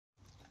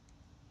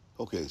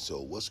Okay, so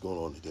what's going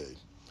on today?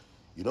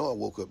 I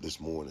woke up this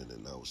morning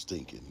and I was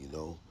thinking,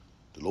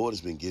 the Lord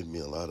has been giving me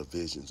a lot of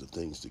visions of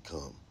things to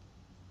come.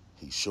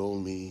 He's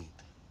shown me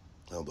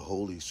how the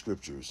Holy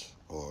Scriptures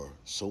are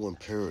so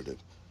imperative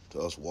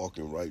to us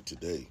walking right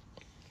today.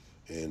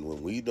 And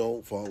when we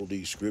don't follow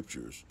these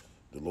Scriptures,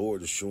 the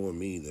Lord is showing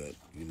me that,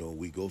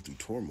 we go through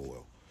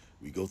turmoil.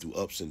 We go through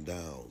ups and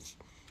downs.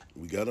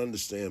 We got to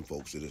understand,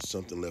 folks, that there's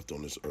something left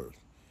on this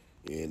earth.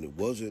 And it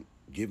wasn't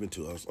given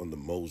to us under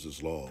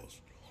Moses'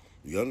 laws.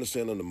 You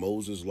understand under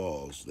Moses'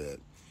 laws that,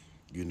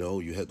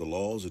 you had the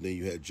laws and then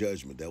you had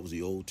judgment. That was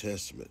the Old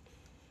Testament.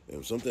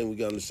 And something we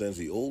got to understand is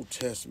the Old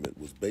Testament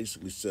was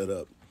basically set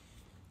up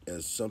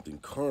as something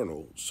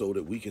carnal so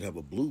that we could have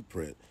a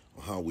blueprint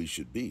on how we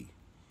should be.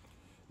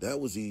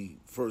 That was the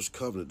first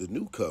covenant. The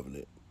new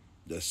covenant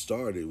that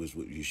started was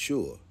with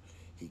Yeshua.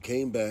 He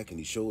came back and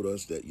he showed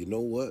us that, you know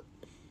what?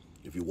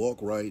 If you walk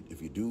right,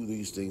 if you do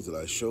these things that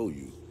I show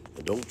you,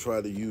 and don't try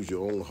to use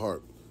your own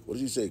heart. What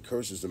does he say?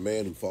 Curses the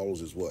man who follows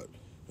his what?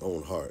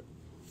 Own heart.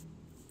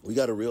 We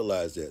got to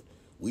realize that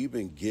we've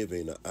been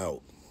given a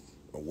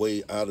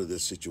way out of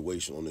this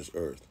situation on this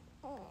earth.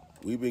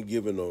 We've been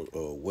given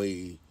a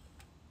way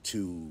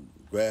to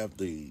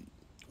grab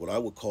what I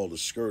would call the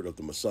skirt of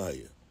the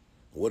Messiah.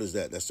 What is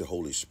that? That's the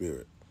Holy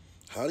Spirit.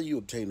 How do you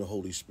obtain the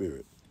Holy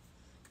Spirit?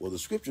 Well, the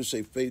scriptures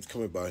say faith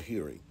cometh by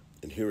hearing,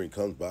 and hearing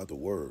comes by the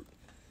word.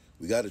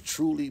 We got to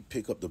truly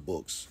pick up the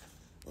books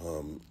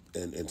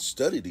and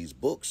study these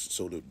books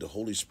so that the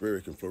Holy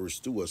Spirit can flourish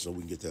through us and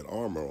we can get that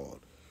armor on.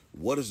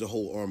 What is the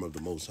whole armor of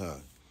the Most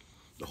High?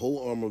 The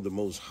whole armor of the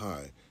Most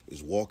High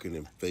is walking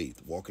in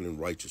faith, walking in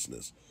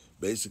righteousness.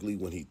 Basically,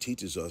 when he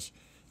teaches us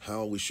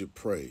how we should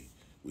pray,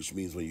 which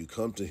means when you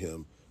come to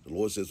him, the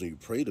Lord says, when you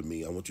pray to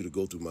me, I want you to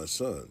go through my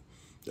son.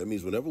 That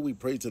means whenever we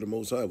pray to the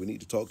Most High, we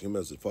need to talk to him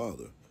as a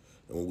father.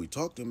 And when we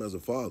talk to him as a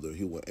father,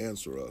 he will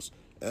answer us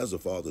as a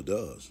father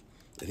does.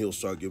 And he'll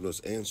start giving us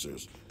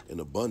answers in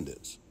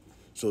abundance.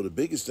 So the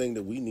biggest thing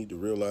that we need to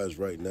realize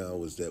right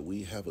now is that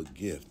we have a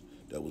gift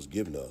that was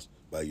given us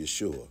by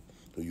Yeshua,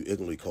 who you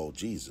ignorantly call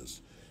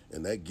Jesus.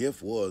 And that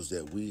gift was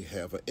that we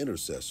have an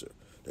intercessor.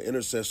 The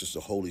intercessor is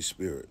the Holy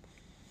Spirit.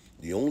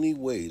 The only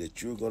way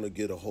that you're going to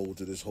get a hold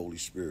to this Holy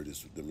Spirit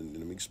is, let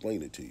me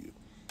explain it to you.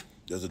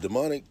 There's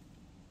demonic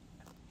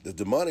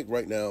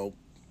right now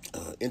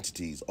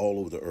entities all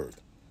over the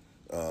earth.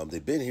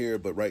 They've been here,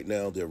 but right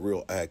now they're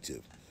real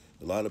active.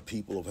 A lot of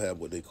people have had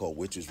what they call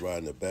witches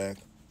riding their back.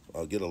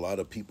 I'll get a lot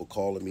of people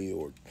calling me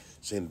or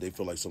saying that they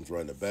feel like something's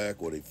riding their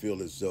back, or they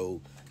feel as though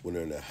when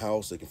they're in their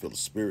house, they can feel the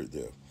spirit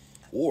there.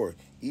 Or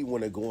even when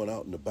they're going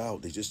out and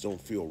about, they just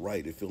don't feel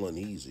right. They feel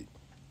uneasy.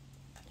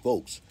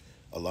 Folks,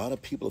 a lot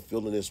of people are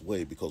feeling this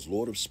way because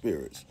Lord of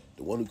Spirits,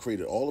 the one who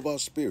created all of our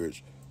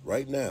spirits,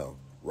 right now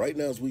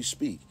as we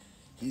speak,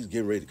 he's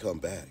getting ready to come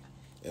back.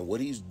 And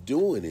what he's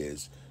doing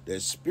is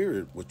that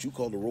spirit, what you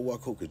call the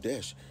Ruach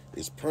HaKodesh,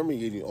 is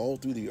permeating all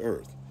through the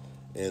earth.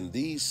 And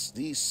these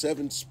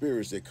seven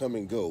spirits that come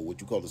and go, what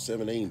you call the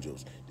seven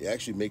angels, they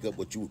actually make up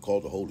what you would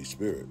call the Holy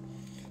Spirit.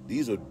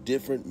 These are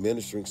different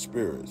ministering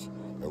spirits.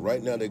 And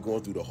right now they're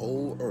going through the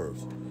whole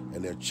earth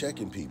and they're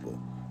checking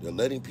people. They're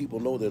letting people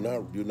know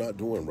you're not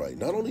doing right.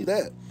 Not only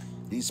that,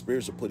 these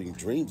spirits are putting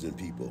dreams in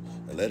people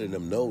and letting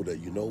them know that,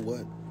 you know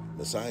what,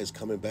 Messiah is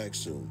coming back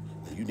soon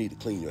and you need to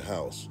clean your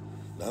house.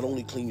 Not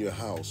only clean your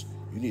house,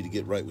 you need to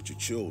get right with your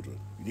children.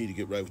 You need to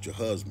get right with your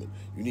husband.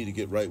 You need to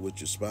get right with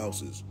your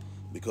spouses.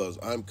 Because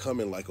I'm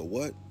coming like a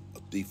what? A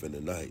thief in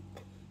the night.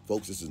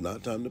 Folks, this is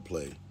not time to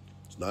play.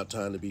 It's not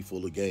time to be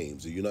full of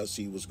games. Do you not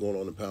see what's going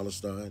on in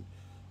Palestine?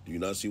 Do you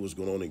not see what's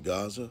going on in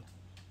Gaza?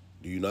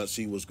 Do you not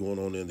see what's going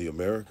on in the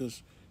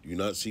Americas? Do you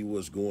not see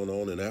what's going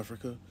on in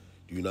Africa?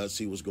 Do you not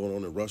see what's going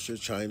on in Russia,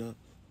 China,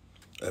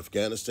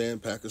 Afghanistan,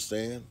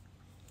 Pakistan?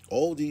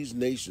 All these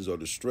nations are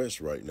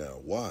distressed right now.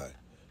 Why?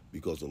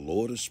 Because the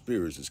Lord of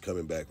Spirits is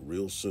coming back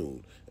real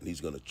soon, and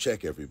he's going to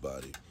check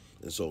everybody.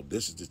 And so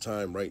this is the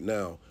time right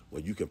now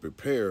when you can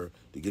prepare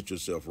to get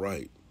yourself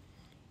right.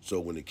 So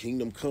when the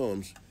kingdom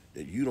comes,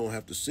 that you don't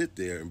have to sit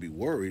there and be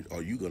worried,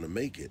 are you going to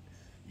make it?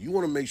 You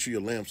want to make sure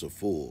your lamps are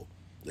full,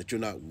 that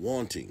you're not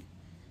wanting.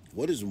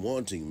 What does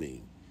wanting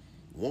mean?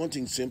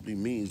 Wanting simply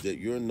means that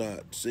you're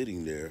not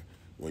sitting there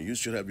when you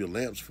should have your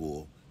lamps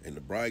full and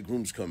the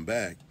bridegrooms come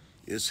back,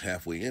 it's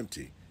halfway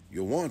empty.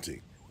 You're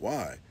wanting.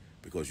 Why?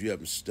 Because you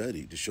haven't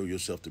studied to show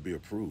yourself to be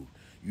approved.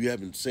 You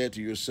haven't said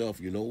to yourself,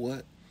 you know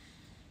what?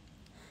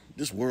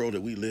 This world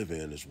that we live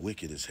in is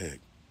wicked as heck.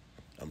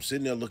 I'm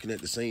sitting there looking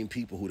at the same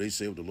people who they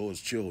say are the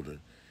Lord's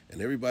children,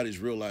 and everybody's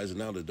realizing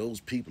now that those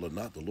people are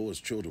not the Lord's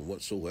children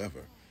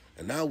whatsoever.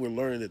 And now we're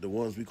learning that the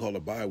ones we call a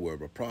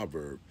byword, a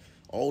proverb,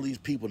 all these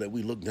people that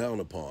we look down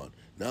upon,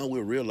 now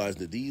we're realizing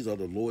that these are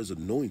the Lord's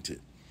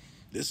anointed.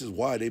 This is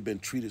why they've been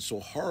treated so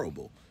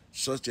horrible,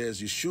 such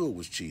as Yeshua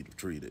was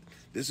treated.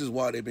 This is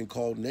why they've been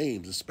called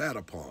names and spat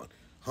upon,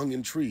 hung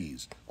in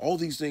trees. All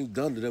these things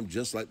done to them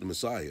just like the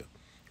Messiah.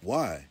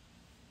 Why?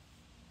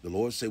 The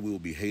Lord said we will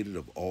be hated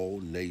of all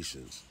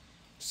nations.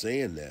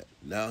 Saying that,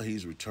 now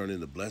he's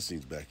returning the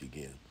blessings back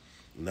again.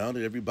 Now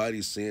that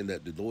everybody's saying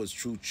that the Lord's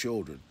true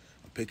children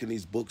picking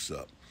these books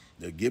up.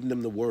 They're giving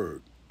them the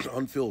word,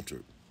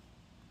 unfiltered.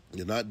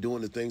 They're not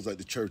doing the things like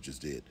the churches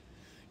did,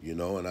 you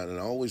know. And I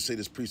always say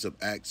this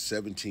precept, Acts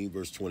 17,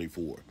 verse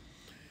 24.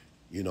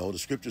 You know, the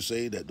scriptures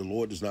say that the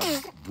Lord does not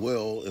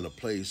dwell in a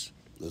place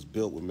that's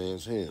built with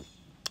man's hand.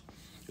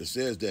 It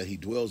says that he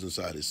dwells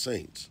inside his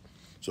saints.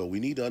 So we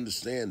need to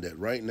understand that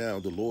right now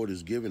the Lord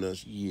is giving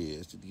us,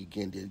 yes,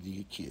 again,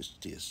 you kiss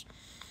this,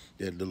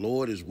 that the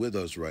Lord is with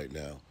us right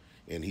now,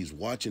 and he's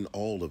watching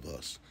all of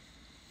us.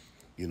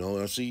 You know,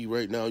 and I see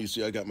right now, you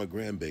see I got my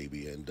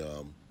grandbaby,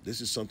 and this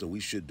is something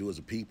we should do as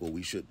a people.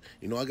 We should,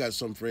 you know, I got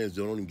some friends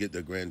that don't even get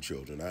their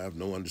grandchildren. I have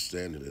no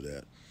understanding of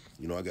that.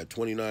 You know, I got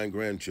 29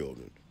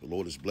 grandchildren. The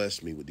Lord has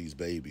blessed me with these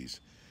babies.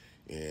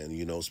 And,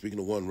 you know, speaking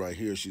of one right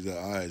here, she's got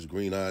eyes,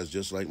 green eyes,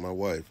 just like my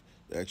wife.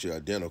 They're actually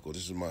identical.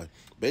 This is my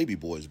baby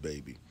boy's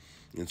baby.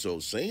 And so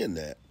saying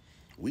that,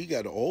 we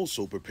got to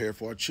also prepare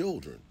for our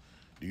children.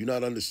 Do you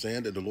not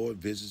understand that the Lord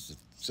visits the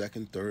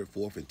second, third,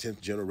 fourth, and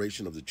 10th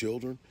generation of the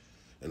children?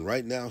 And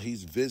right now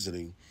he's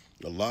visiting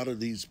a lot of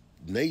these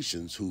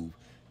nations who,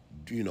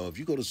 you know, if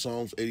you go to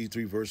Psalms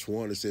 83, verse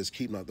 1, it says,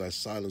 keep not thy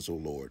silence, O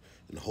Lord,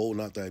 and hold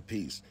not thy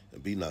peace,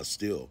 and be not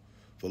still.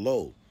 For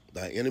lo,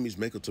 thy enemies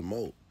make a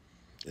tumult.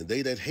 And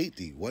they that hate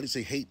thee, why do you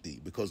say hate thee?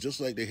 Because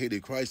just like they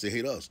hated Christ, they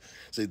hate us.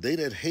 Say, they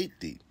that hate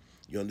thee,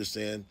 you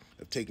understand,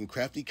 have taken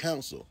crafty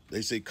counsel.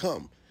 They say,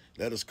 come,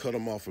 let us cut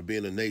them off for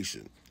being a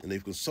nation. And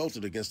they've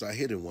consulted against our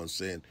hidden ones,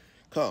 saying,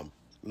 come,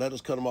 let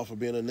us cut them off for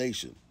being a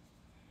nation.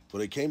 For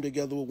they came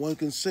together with one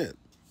consent.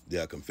 They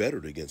are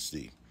confederate against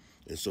thee.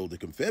 And so the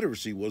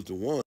confederacy was the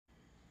one.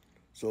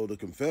 So the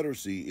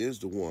confederacy is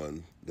the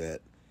one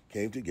that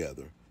came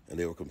together, and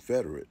they were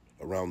confederate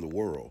around the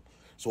world.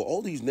 So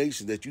all these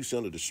nations that you see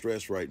under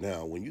distress right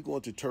now, when you go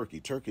into Turkey,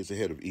 Turkey is the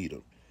head of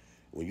Edom.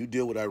 When you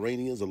deal with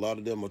Iranians, a lot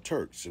of them are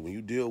Turks. And when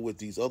you deal with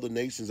these other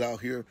nations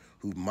out here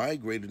who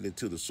migrated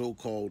into the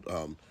so-called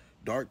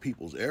dark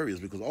people's areas,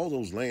 because all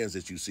those lands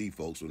that you see,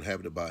 folks, were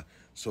inhabited by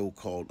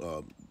so-called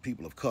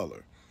people of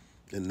color.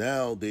 And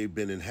now they've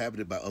been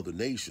inhabited by other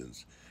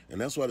nations.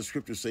 And that's why the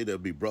scriptures say there'll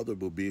be brother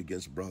will be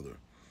against brother,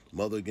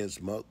 mother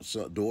against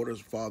son, daughters,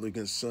 father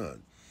against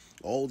son.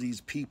 All these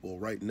people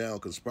right now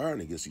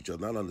conspiring against each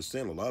other. Not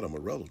understand, a lot of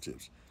them are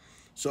relatives.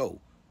 So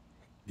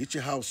get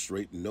your house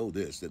straight and know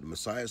this, that the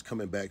Messiah is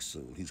coming back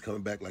soon. He's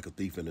coming back like a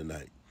thief in the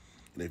night.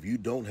 And if you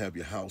don't have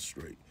your house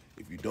straight,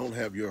 if you don't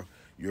have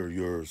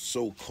your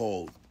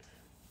so-called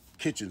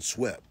kitchen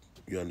swept,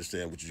 you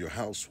understand, which is your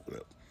house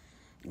swept,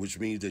 which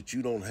means that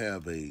you don't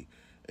have a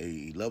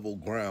level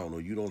ground, or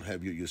you don't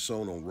have you're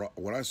sown on rock.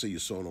 When I say you're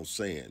sown on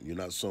sand, you're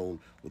not sown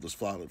with a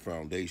solid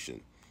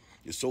foundation.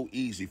 It's so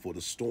easy for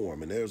the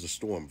storm, and there's a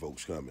storm,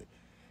 folks, coming.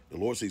 The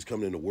Lord says he's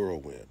coming in the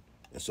whirlwind.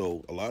 And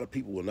so a lot of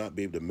people will not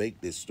be able to make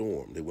this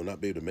storm. They will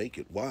not be able to make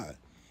it. Why?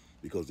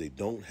 Because they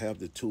don't have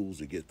the tools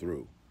to get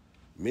through.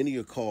 Many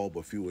are called,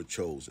 but few are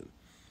chosen.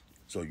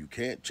 So you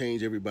can't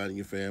change everybody in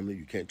your family.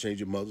 You can't change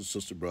your mother,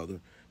 sister,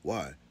 brother.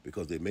 Why?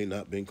 Because they may not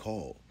have been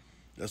called.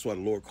 That's why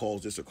the Lord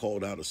calls this a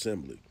called out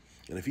assembly.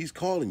 And if he's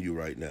calling you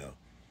right now,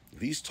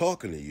 if he's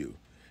talking to you,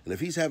 and if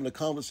he's having a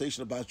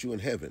conversation about you in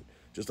heaven,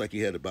 just like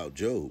he had about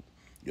Job,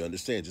 you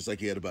understand, just like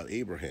he had about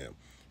Abraham,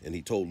 and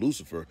he told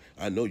Lucifer,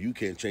 I know you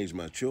can't change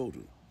my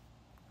children.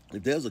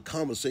 If there's a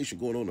conversation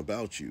going on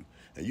about you,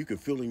 and you can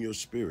feel in your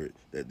spirit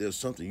that there's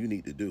something you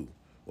need to do,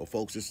 well,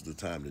 folks, this is the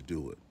time to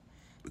do it.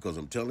 Because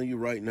I'm telling you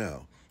right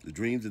now, the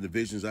dreams and the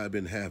visions I've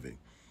been having,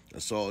 I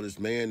saw this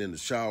man in the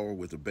shower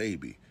with a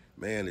baby.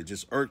 Man, it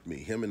just irked me,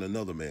 him and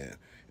another man.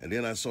 And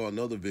then I saw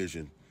another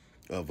vision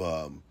of,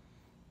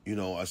 you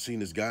know, I seen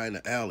this guy in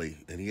the alley,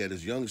 and he had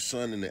his young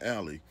son in the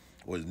alley,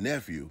 or his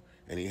nephew,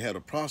 and he had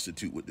a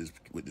prostitute with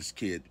this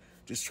kid,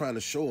 just trying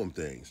to show him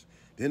things.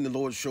 Then the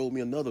Lord showed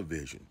me another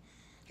vision.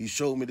 He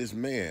showed me this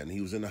man.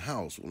 He was in the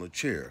house on a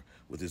chair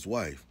with his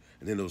wife,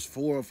 and then there was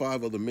 4 or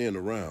 5 other men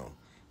around,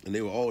 and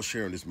they were all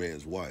sharing this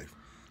man's wife.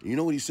 And you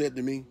know what he said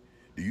to me?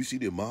 Do you see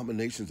the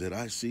abominations that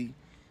I see?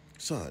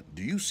 Son,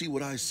 do you see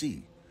what I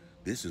see?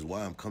 This is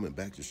why I'm coming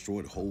back to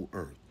destroy the whole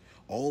earth.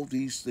 All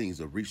these things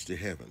have reached to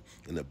heaven,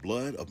 and the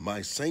blood of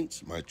my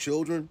saints, my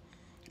children,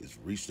 is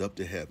reached up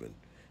to heaven.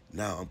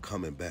 Now I'm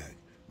coming back.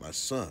 My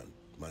son,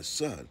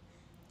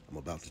 I'm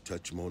about to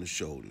touch him on his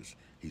shoulders.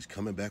 He's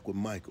coming back with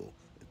Michael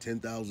and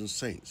 10,000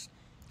 saints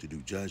to do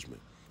judgment.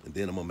 And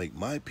then I'm going to make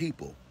my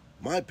people,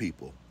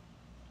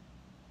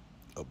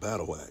 a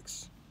battle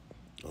axe.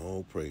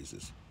 Oh,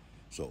 praises.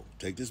 So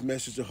take this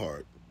message to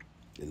heart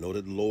and know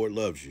that the Lord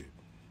loves you.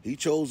 He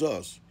chose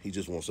us. He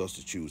just wants us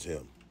to choose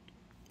him.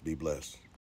 Be blessed.